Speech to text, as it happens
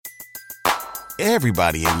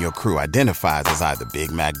Everybody in your crew identifies as either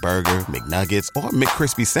Big Mac Burger, McNuggets, or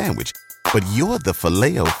McCrispy Sandwich. But you're the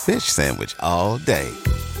Filet-O-Fish Sandwich all day.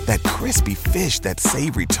 That crispy fish, that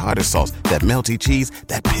savory tartar sauce, that melty cheese,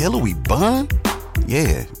 that pillowy bun.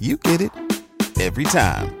 Yeah, you get it. Every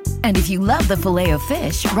time. And if you love the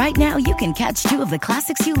Filet-O-Fish, right now you can catch two of the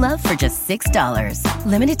classics you love for just $6.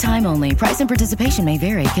 Limited time only. Price and participation may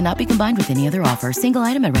vary. Cannot be combined with any other offer. Single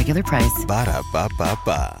item at regular price.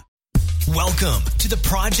 Ba-da-ba-ba-ba. Welcome to the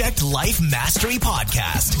Project Life Mastery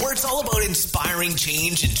Podcast, where it's all about inspiring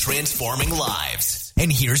change and transforming lives.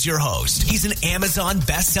 And here's your host. He's an Amazon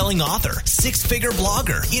best-selling author, six-figure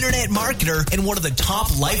blogger, internet marketer, and one of the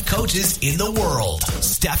top life coaches in the world,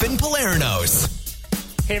 Stefan Palernos.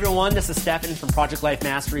 Hey everyone, this is Stefan from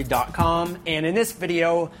ProjectLifeMastery.com, and in this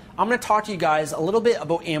video, I'm going to talk to you guys a little bit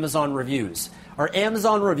about Amazon reviews. Are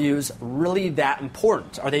Amazon reviews really that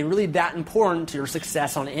important? Are they really that important to your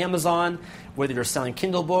success on Amazon, whether you're selling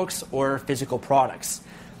Kindle books or physical products?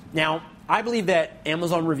 Now, I believe that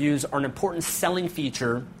Amazon reviews are an important selling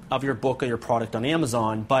feature of your book or your product on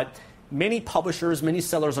Amazon, but many publishers, many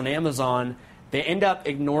sellers on Amazon, they end up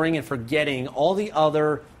ignoring and forgetting all the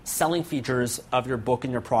other selling features of your book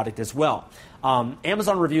and your product as well.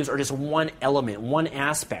 Amazon reviews are just one element, one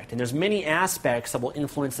aspect, and there's many aspects that will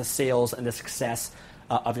influence the sales and the success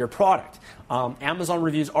of your product. Amazon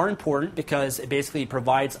reviews are important because it basically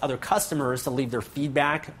provides other customers to leave their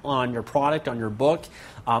feedback on your product, on your book.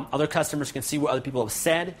 Other customers can see what other people have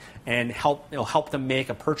said and help them make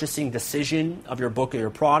a purchasing decision of your book or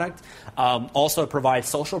your product. Also, it provides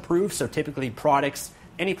social proof, so typically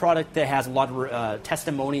any product that has a lot of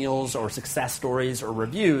testimonials or success stories or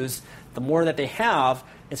reviews, the more that they have,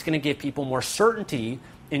 it's going to give people more certainty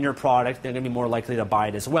in your product. They're going to be more likely to buy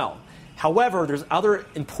it as well. However, there's other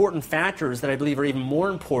important factors that I believe are even more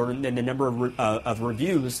important than the number of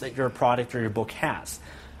reviews that your product or your book has.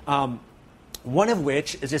 One of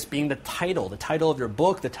which is just being the title of your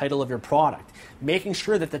book, the title of your product. Making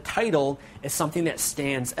sure that the title is something that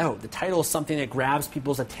stands out. The title is something that grabs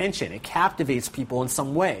people's attention. It captivates people in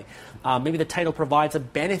some way. Maybe the title provides a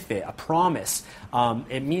benefit, a promise.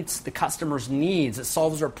 It meets the customer's needs. It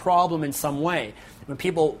solves their problem in some way. When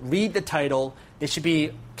people read the title, they should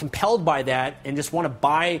be compelled by that and just want to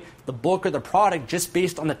buy the book or the product just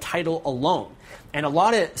based on the title alone. And a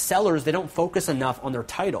lot of sellers, they don't focus enough on their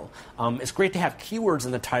title. It's great to have keywords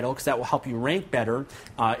in the title because that will help you rank better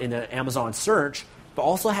in the Amazon search, but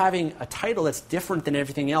also having a title that's different than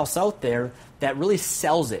everything else out there that really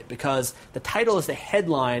sells it, because the title is the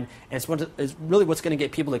headline and it's really what's going to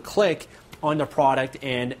get people to click on the product,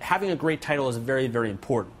 and having a great title is very, very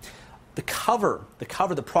important. The cover, the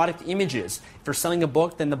product images. If you're selling a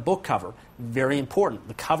book, then the book cover, very important.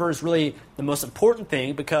 The cover is really the most important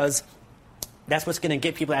thing because that's what's going to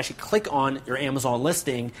get people to actually click on your Amazon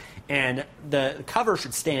listing. And the cover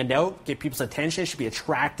should stand out, get people's attention. It should be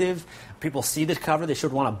attractive. People see the cover. They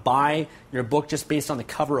should want to buy your book just based on the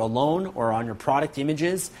cover alone or on your product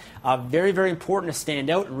images. Very, very important to stand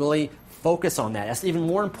out and really focus on that. That's even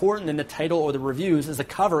more important than the title or the reviews is the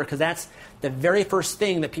cover, because that's the very first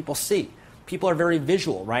thing that people see. People are very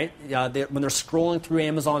visual, right? When they're scrolling through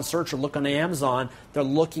Amazon search or look on Amazon, they're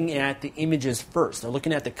looking at the images first. They're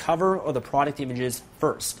looking at the cover or the product images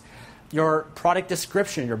first. Your product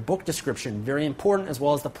description, your book description, very important, as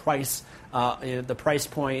well as the price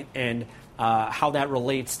point and how that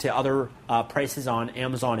relates to other prices on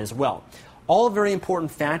Amazon as well. All very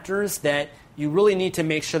important factors that you really need to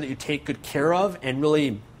make sure that you take good care of and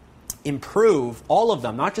really improve all of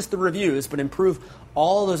them, not just the reviews, but improve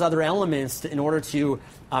all those other elements in order to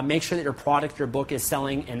make sure that your product, your book is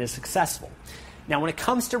selling and is successful. Now, when it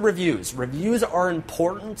comes to reviews are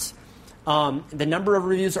important. The number of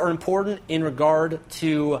reviews are important in regard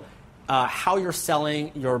to how you're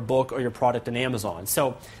selling your book or your product on Amazon.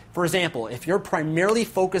 So, for example, if you're primarily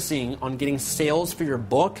focusing on getting sales for your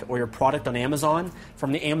book or your product on Amazon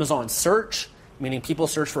from the Amazon search, meaning people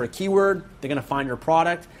search for a keyword, they're going to find your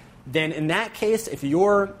product, then in that case, if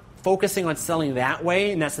you're focusing on selling that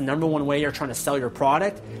way, and that's the number one way you're trying to sell your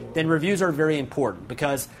product, then reviews are very important,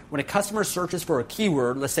 because when a customer searches for a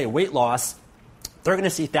keyword, let's say weight loss, they're going to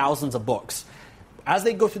see thousands of books. As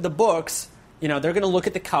they go through the books, they're going to look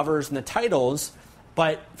at the covers and the titles,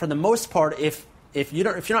 but for the most part, if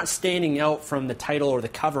you're not standing out from the title or the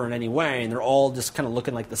cover in any way, and they're all just kind of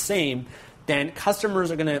looking like the same, then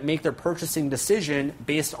customers are going to make their purchasing decision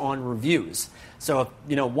based on reviews. So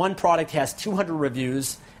if one product has 200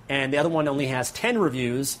 reviews and the other one only has 10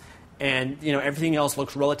 reviews, and everything else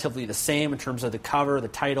looks relatively the same in terms of the cover, the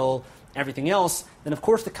title, everything else, then of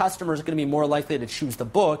course the customer is going to be more likely to choose the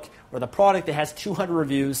book or the product that has 200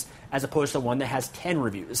 reviews as opposed to one that has 10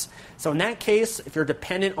 reviews. So in that case, if you're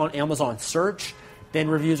dependent on Amazon search, then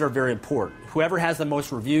reviews are very important. Whoever has the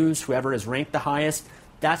most reviews, whoever is ranked the highest,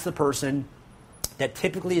 that's the person that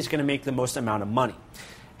typically is going to make the most amount of money.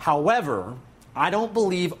 However, I don't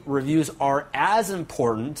believe reviews are as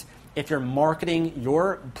important if you're marketing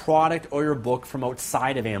your product or your book from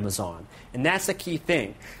outside of Amazon. And that's the key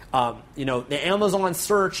thing. The Amazon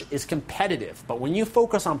search is competitive, but when you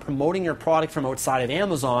focus on promoting your product from outside of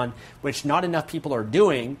Amazon, which not enough people are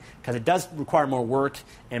doing, because it does require more work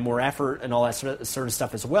and more effort and all that sort of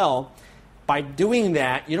stuff as well, by doing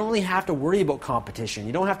that, you don't really have to worry about competition.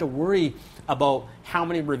 You don't have to worry about how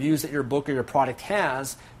many reviews that your book or your product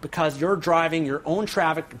has, because you're driving your own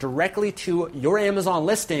traffic directly to your Amazon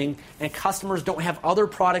listing, and customers don't have other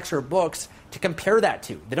products or books to compare that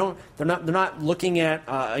to. They're not looking at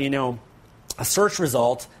a search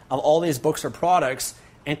result of all these books or products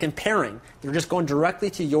and comparing. They're just going directly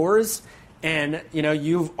to yours, and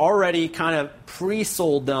you've already kind of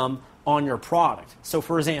pre-sold them on your product. So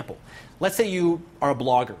for example, let's say you are a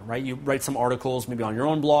blogger, right? You write some articles maybe on your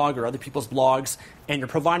own blog or other people's blogs, and you're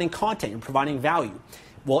providing content, you're providing value.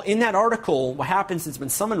 Well, in that article, what happens is when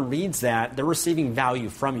someone reads that, they're receiving value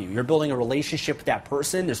from you. You're building a relationship with that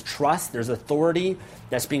person. There's trust, there's authority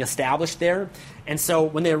that's being established there. And so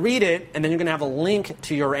when they read it, and then you're going to have a link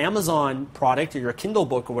to your Amazon product or your Kindle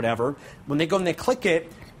book or whatever, when they go and they click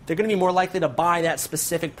it, they're going to be more likely to buy that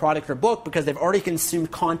specific product or book because they've already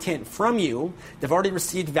consumed content from you. They've already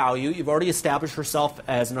received value. You've already established yourself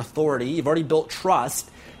as an authority. You've already built trust,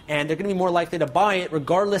 and they're going to be more likely to buy it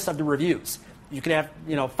regardless of the reviews. You could have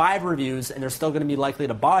 5 reviews, and they're still going to be likely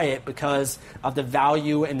to buy it because of the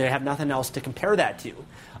value, and they have nothing else to compare that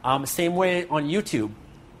to. Same way on YouTube.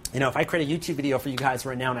 If I create a YouTube video for you guys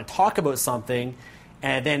right now and I talk about something,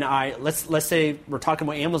 and then let's say we're talking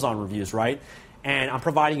about Amazon reviews, right? And I'm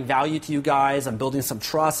providing value to you guys. I'm building some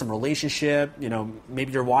trust, some relationship.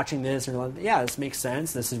 Maybe you're watching this and you're like, yeah, this makes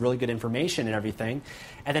sense. This is really good information and everything.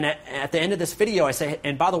 And then at the end of this video, I say,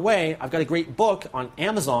 and by the way, I've got a great book on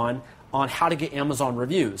Amazon on how to get Amazon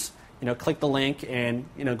reviews. Click the link and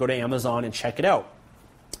go to Amazon and check it out.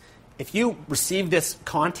 If you receive this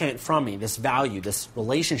content from me, this value, this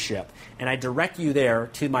relationship, and I direct you there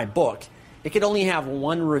to my book, it could only have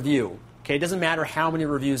 1 review. Okay, it doesn't matter how many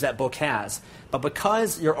reviews that book has, but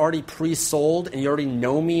because you're already pre-sold and you already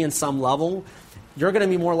know me in some level, you're going to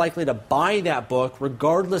be more likely to buy that book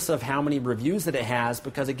regardless of how many reviews that it has,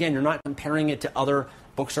 because again, you're not comparing it to other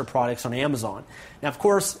books or products on Amazon. Now, of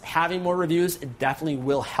course, having more reviews, it definitely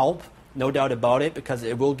will help, no doubt about it, because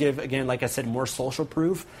it will give, again, like I said, more social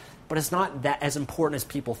proof, but it's not that as important as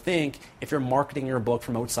people think if you're marketing your book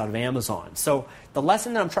from outside of Amazon. So the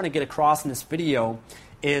lesson that I'm trying to get across in this video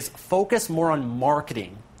is focus more on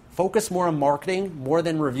marketing. Focus more on marketing more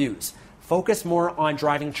than reviews. Focus more on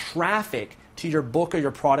driving traffic to your book or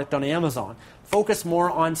your product on Amazon. Focus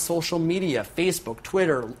more on social media, Facebook,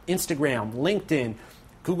 Twitter, Instagram, LinkedIn,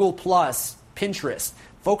 Google+, Pinterest.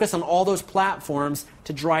 Focus on all those platforms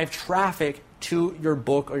to drive traffic to your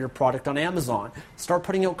book or your product on Amazon. Start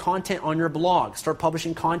putting out content on your blog. Start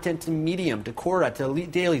publishing content to Medium, to Quora, to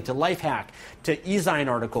Elite Daily, to Lifehack, to eZine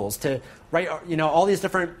articles, to write, all these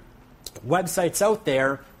different websites out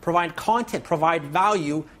there. Provide content, provide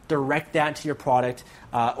value, direct that to your product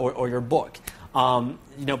or your book. Put out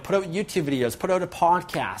YouTube videos, put out a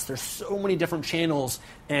podcast. There's so many different channels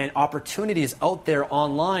and opportunities out there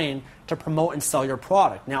online to promote and sell your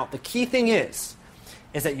product. Now, the key thing is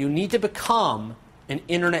that you need to become an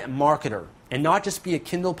internet marketer and not just be a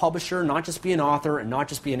Kindle publisher, not just be an author, and not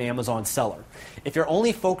just be an Amazon seller. If you're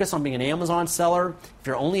only focused on being an Amazon seller, if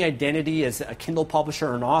your only identity is a Kindle publisher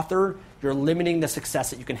or an author, you're limiting the success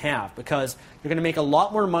that you can have, because you're going to make a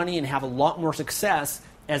lot more money and have a lot more success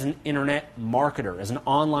as an internet marketer, as an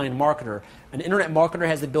online marketer. An internet marketer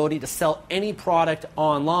has the ability to sell any product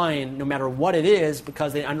online, no matter what it is,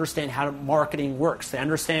 because they understand how marketing works. They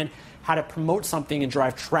understand how to promote something and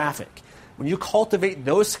drive traffic. When you cultivate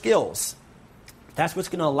those skills, that's what's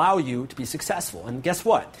going to allow you to be successful. And guess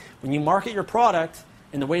what? When you market your product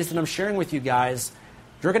in the ways that I'm sharing with you guys,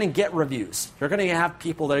 you're going to get reviews. You're going to have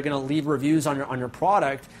people that are going to leave reviews on your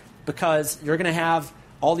product, because you're going to have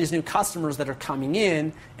all these new customers that are coming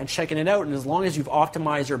in and checking it out. And as long as you've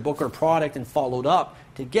optimized your book or product and followed up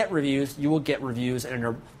to get reviews, you will get reviews, and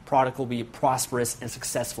your product will be prosperous and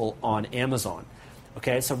successful on Amazon.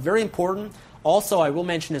 Okay, so very important. Also, I will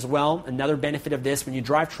mention as well, another benefit of this, when you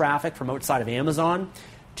drive traffic from outside of Amazon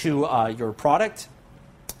to your product,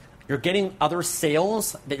 you're getting other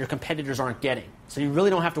sales that your competitors aren't getting. So you really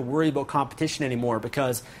don't have to worry about competition anymore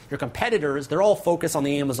because your competitors, they're all focused on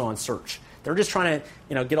the Amazon search. They're just trying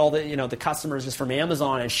to, get all the, the customers just from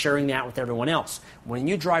Amazon and sharing that with everyone else. When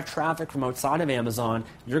you drive traffic from outside of Amazon,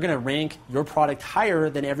 you're going to rank your product higher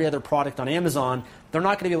than every other product on Amazon. They're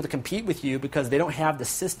not going to be able to compete with you because they don't have the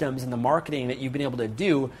systems and the marketing that you've been able to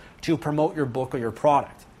do to promote your book or your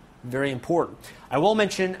product. Very important. I will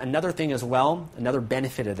mention another thing as well, another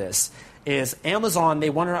benefit of this, is Amazon,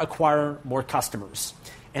 they want to acquire more customers.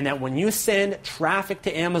 And that when you send traffic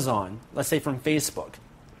to Amazon, let's say from Facebook,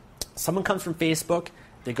 someone comes from Facebook,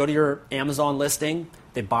 they go to your Amazon listing,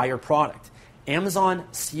 they buy your product. Amazon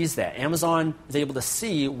sees that. Amazon is able to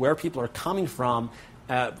see where people are coming from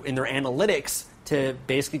in their analytics to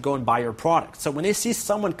basically go and buy your product. So when they see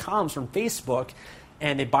someone comes from Facebook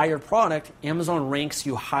and they buy your product, Amazon ranks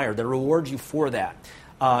you higher. They reward you for that.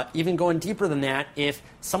 Even going deeper than that, if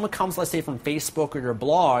someone comes, let's say, from Facebook or your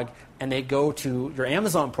blog, and they go to your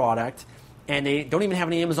Amazon product, and they don't even have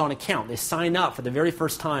an Amazon account. They sign up for the very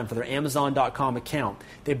first time for their Amazon.com account.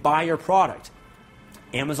 They buy your product.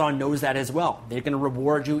 Amazon knows that as well. They're going to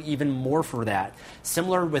reward you even more for that.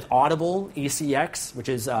 Similar with Audible, ACX, which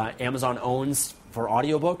is Amazon owns for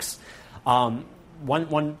audiobooks.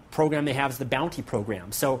 One program they have is the Bounty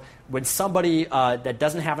program. So when somebody that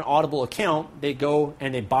doesn't have an Audible account, they go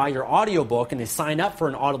and they buy your audiobook and they sign up for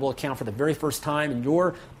an Audible account for the very first time, and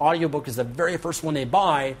your audiobook is the very first one they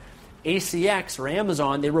buy, ACX or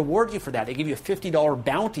Amazon, they reward you for that. They give you a $50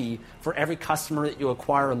 bounty for every customer that you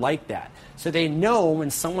acquire like that. So they know when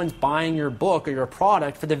someone's buying your book or your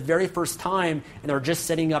product for the very first time and they're just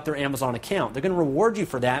setting up their Amazon account. They're going to reward you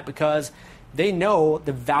for that because they know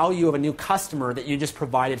the value of a new customer that you just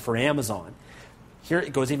provided for Amazon. Here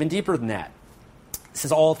it goes even deeper than that. This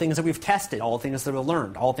is all things that we've tested, all things that we've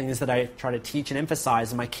learned, all things that I try to teach and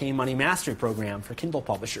emphasize in my K-Money Mastery program for Kindle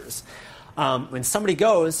publishers. When somebody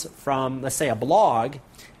goes from, let's say, a blog,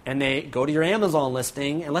 and they go to your Amazon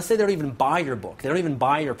listing, and let's say they don't even buy your book, they don't even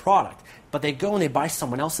buy your product, but they go and they buy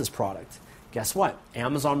someone else's product. Guess what?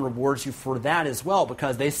 Amazon rewards you for that as well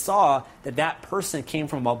because they saw that that person came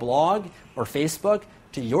from a blog or Facebook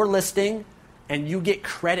to your listing, and you get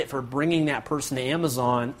credit for bringing that person to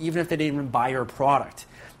Amazon even if they didn't even buy your product.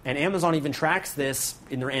 And Amazon even tracks this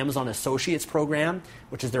in their Amazon Associates program,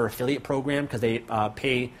 which is their affiliate program because they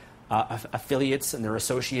pay affiliates and their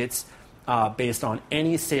associates based on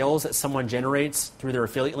any sales that someone generates through their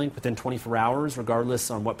affiliate link within 24 hours, regardless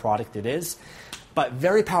on what product it is. But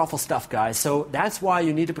very powerful stuff, guys. So that's why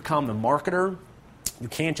you need to become a marketer. You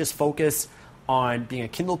can't just focus on being a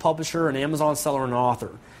Kindle publisher, an Amazon seller, and an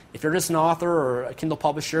author. If you're just an author or a Kindle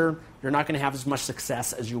publisher, you're not going to have as much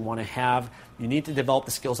success as you want to have. You need to develop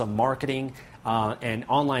the skills of marketing and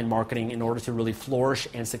online marketing in order to really flourish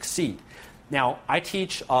and succeed. Now, I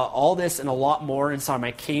teach all this and a lot more inside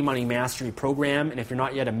my K-Money Mastery program, and if you're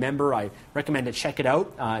not yet a member, I recommend to check it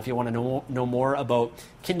out if you want to know more about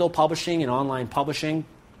Kindle publishing and online publishing.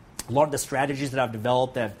 A lot of the strategies that I've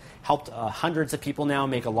developed have helped hundreds of people now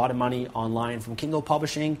make a lot of money online from Kindle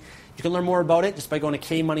publishing. You can learn more about it just by going to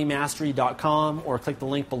kmoneymastery.com or click the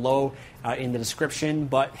link below in the description.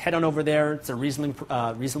 But head on over there. It's a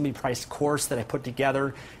reasonably priced course that I put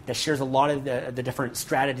together that shares a lot of the different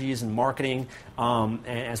strategies and marketing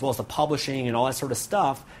as well as the publishing and all that sort of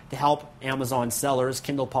stuff to help Amazon sellers,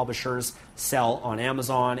 Kindle publishers sell on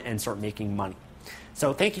Amazon and start making money.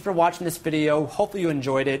 So thank you for watching this video. Hopefully you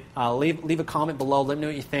enjoyed it. Leave a comment below. Let me know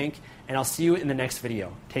what you think. And I'll see you in the next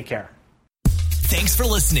video. Take care. Thanks for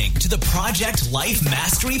listening to the Project Life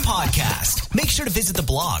Mastery Podcast. Make sure to visit the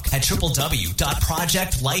blog at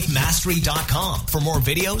www.projectlifemastery.com for more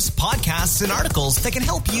videos, podcasts, and articles that can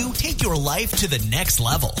help you take your life to the next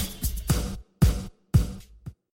level.